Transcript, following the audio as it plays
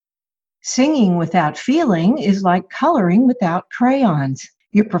Singing without feeling is like coloring without crayons.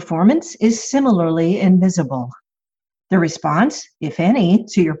 Your performance is similarly invisible. The response, if any,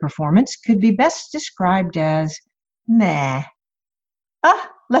 to your performance could be best described as meh.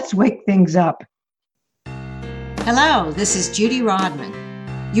 Let's wake things up. Hello, this is Judy Rodman.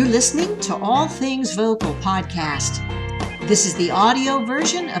 You're listening to All Things Vocal podcast. This is the audio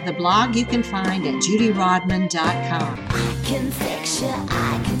version of the blog you can find at judyrodman.com. I can fix you,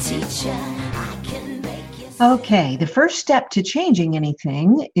 I can teach you, I can make you. Okay, the first step to changing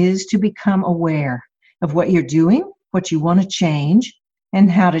anything is to become aware of what you're doing, what you want to change,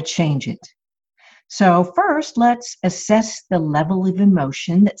 and how to change it. So first, let's assess the level of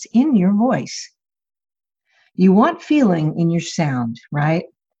emotion that's in your voice. You want feeling in your sound, right?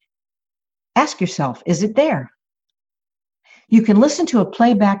 Ask yourself, is it there? You can listen to a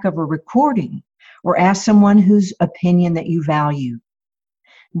playback of a recording or ask someone whose opinion that you value.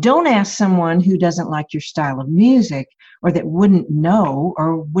 Don't ask someone who doesn't like your style of music or that wouldn't know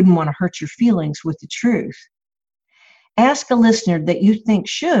or wouldn't want to hurt your feelings with the truth. Ask a listener that you think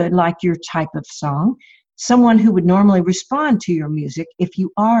should like your type of song, someone who would normally respond to your music if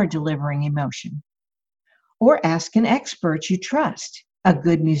you are delivering emotion. Or ask an expert you trust, a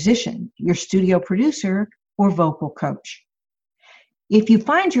good musician, your studio producer, or vocal coach. If you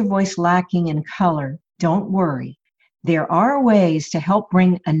find your voice lacking in color, don't worry. There are ways to help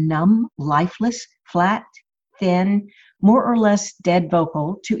bring a numb, lifeless, flat, thin, more or less dead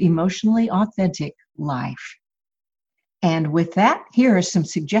vocal to emotionally authentic life. And with that, here are some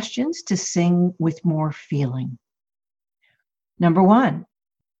suggestions to sing with more feeling. Number 1,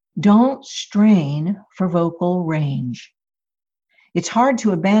 don't strain for vocal range. It's hard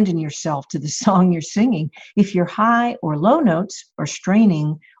to abandon yourself to the song you're singing if your high or low notes are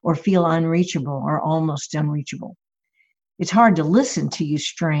straining or feel unreachable or almost unreachable. It's hard to listen to you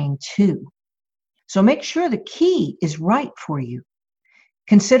strain too. So make sure the key is right for you.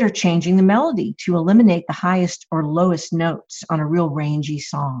 Consider changing the melody to eliminate the highest or lowest notes on a real rangy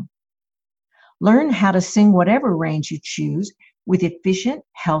song. Learn how to sing whatever range you choose with efficient,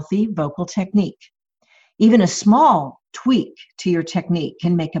 healthy vocal technique. Even a small tweak to your technique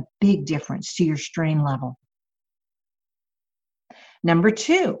can make a big difference to your strain level. Number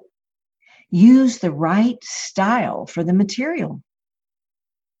 2, use the right style for the material.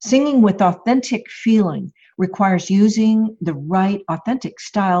 Singing with authentic feeling requires using the right authentic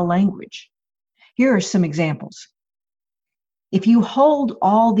style language. Here are some examples. If you hold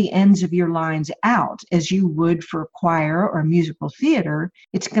all the ends of your lines out as you would for choir or musical theater,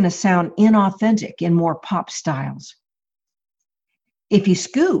 it's going to sound inauthentic in more pop styles. If you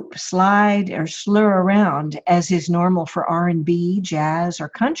scoop, slide, or slur around as is normal for R&B, jazz, or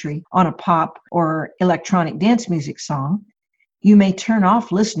country on a pop or electronic dance music song, you may turn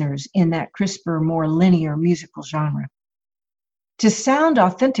off listeners in that crisper, more linear musical genre. To sound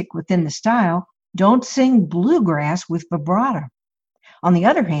authentic within the style, don't sing bluegrass with vibrato. On the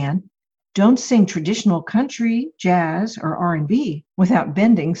other hand, don't sing traditional country, jazz, or R&B without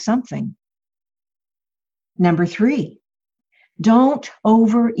bending something. Number 3, don't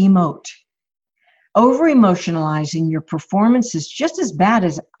over-emote. Over-emotionalizing your performance is just as bad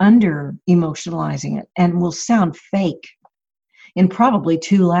as under-emotionalizing it and will sound fake and probably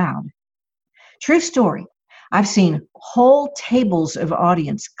too loud. True story. I've seen whole tables of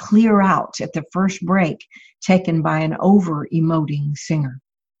audience clear out at the first break taken by an over-emoting singer.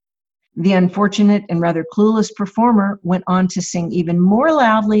 The unfortunate and rather clueless performer went on to sing even more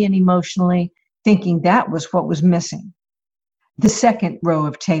loudly and emotionally, thinking that was what was missing. The second row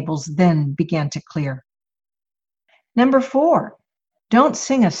of tables then began to clear. Number 4, don't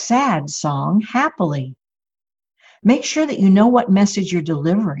sing a sad song happily. Make sure that you know what message you're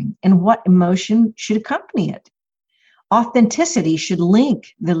delivering and what emotion should accompany it. Authenticity should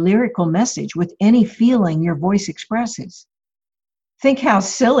link the lyrical message with any feeling your voice expresses. Think how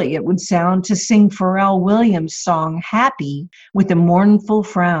silly it would sound to sing Pharrell Williams' song Happy with a mournful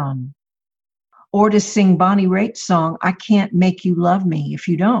frown, or to sing Bonnie Raitt's song I Can't Make You Love Me If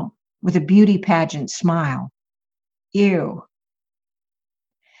You Don't with a beauty pageant smile. Ew.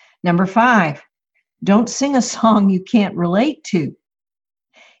 Number 5, don't sing a song you can't relate to.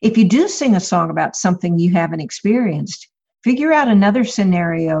 If you do sing a song about something you haven't experienced, figure out another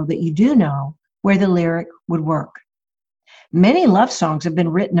scenario that you do know where the lyric would work. Many love songs have been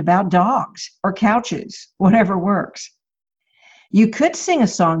written about dogs or couches, whatever works. You could sing a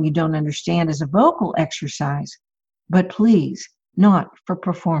song you don't understand as a vocal exercise, but please, not for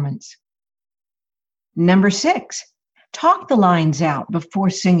performance. Number 6, talk the lines out before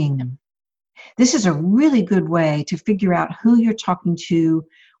singing them. This is a really good way to figure out who you're talking to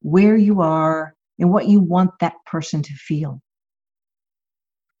where you are, and what you want that person to feel.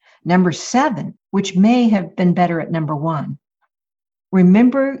 Number 7, which may have been better at number 1,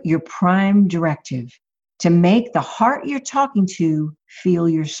 remember your prime directive to make the heart you're talking to feel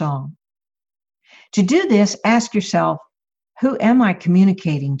your song. To do this, ask yourself, who am I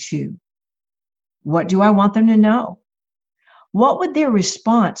communicating to? What do I want them to know? What would their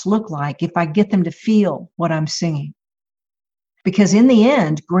response look like if I get them to feel what I'm singing? Because in the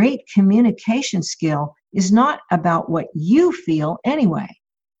end, great communication skill is not about what you feel anyway.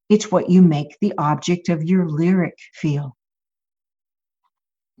 It's what you make the object of your lyric feel.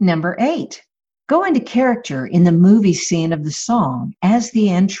 Number 8, go into character in the movie scene of the song as the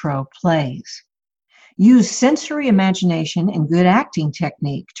intro plays. Use sensory imagination and good acting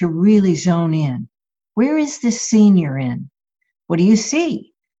technique to really zone in. Where is this scene you're in? What do you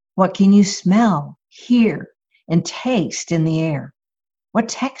see? What can you smell, hear, and taste in the air? What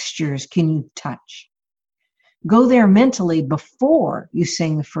textures can you touch? Go there mentally before you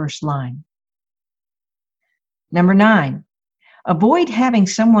sing the first line. Number 9, avoid having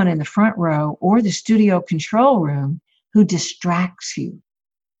someone in the front row or the studio control room who distracts you.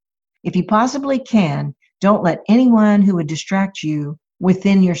 If you possibly can, don't let anyone who would distract you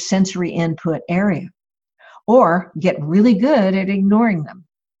within your sensory input area, or get really good at ignoring them.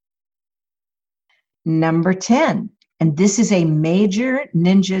 Number 10, and this is a major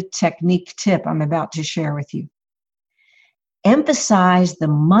ninja technique tip I'm about to share with you. Emphasize the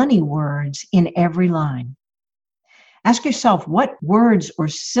money words in every line. Ask yourself, what words or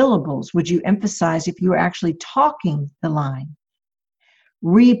syllables would you emphasize if you were actually talking the line?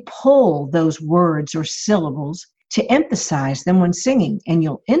 Re-pull those words or syllables to emphasize them when singing, and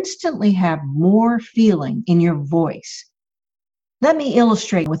you'll instantly have more feeling in your voice. Let me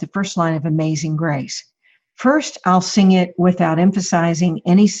illustrate with the first line of Amazing Grace. First, I'll sing it without emphasizing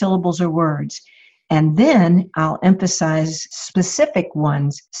any syllables or words, and then I'll emphasize specific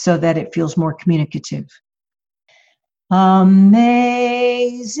ones so that it feels more communicative. Amazing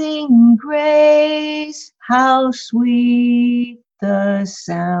grace, how sweet the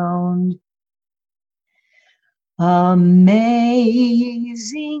sound. Amazing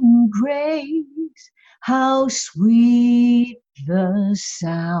grace, how sweet the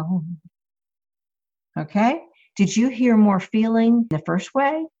sound. Okay? Did you hear more feeling the first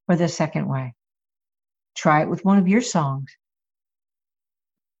way or the second way? Try it with one of your songs.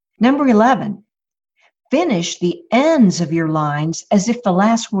 Number 11, finish the ends of your lines as if the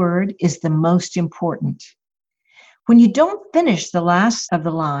last word is the most important. When you don't finish the last of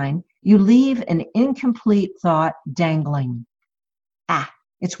the line, you leave an incomplete thought dangling.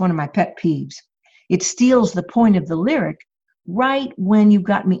 It's one of my pet peeves. It steals the point of the lyric right when you've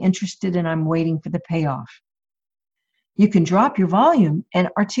got me interested and I'm waiting for the payoff. You can drop your volume and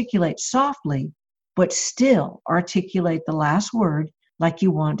articulate softly, but still articulate the last word like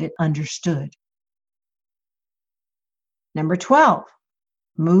you want it understood. Number 12,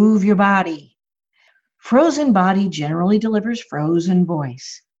 move your body. Frozen body generally delivers frozen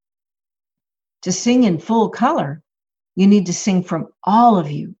voice. To sing in full color, you need to sing from all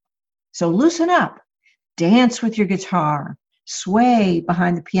of you. So loosen up, dance with your guitar, sway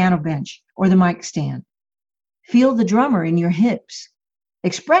behind the piano bench or the mic stand. Feel the drummer in your hips.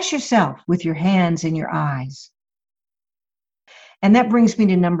 Express yourself with your hands and your eyes. And that brings me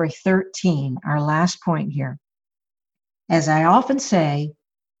to number 13, our last point here. As I often say,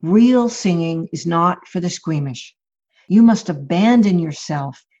 real singing is not for the squeamish. You must abandon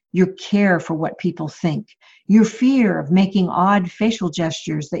yourself, your care for what people think, your fear of making odd facial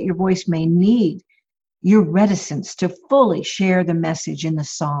gestures that your voice may need, your reticence to fully share the message in the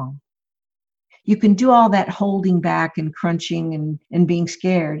song. You can do all that holding back and crunching and being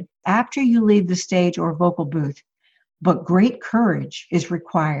scared after you leave the stage or vocal booth, but great courage is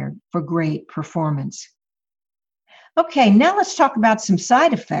required for great performance. Okay, now let's talk about some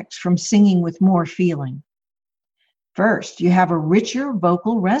side effects from singing with more feeling. First, you have a richer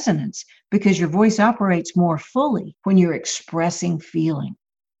vocal resonance because your voice operates more fully when you're expressing feeling.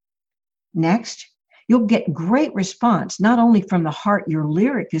 Next, you'll get great response not only from the heart your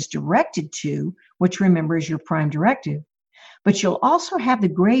lyric is directed to, which remember is your prime directive, but you'll also have the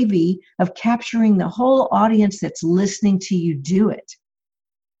gravy of capturing the whole audience that's listening to you do it.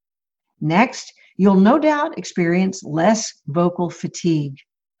 Next, you'll no doubt experience less vocal fatigue.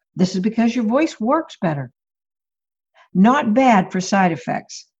 This is because your voice works better. Not bad for side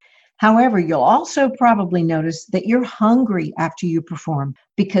effects. However, you'll also probably notice that you're hungry after you perform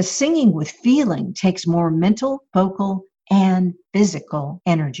because singing with feeling takes more mental, vocal, and physical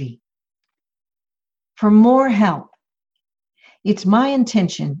energy. For more help, It's my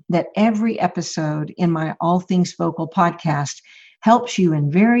intention that every episode in my All Things Vocal podcast helps you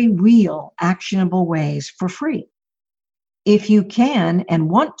in very real, actionable ways for free. If you can and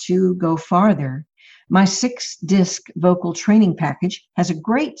want to go farther, my 6-disc vocal training package has a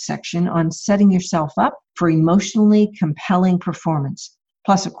great section on setting yourself up for emotionally compelling performance,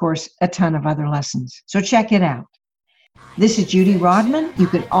 plus, of course, a ton of other lessons. So check it out. This is Judy Rodman. You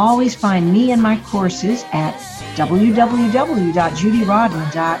can always find me and my courses at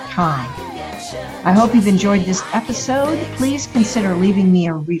www.judyrodman.com. I hope you've enjoyed this episode. Please consider leaving me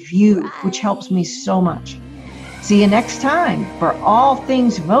a review, which helps me so much. See you next time for All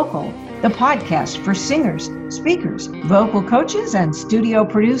Things Vocal, the podcast for singers, speakers, vocal coaches, and studio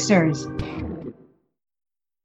producers.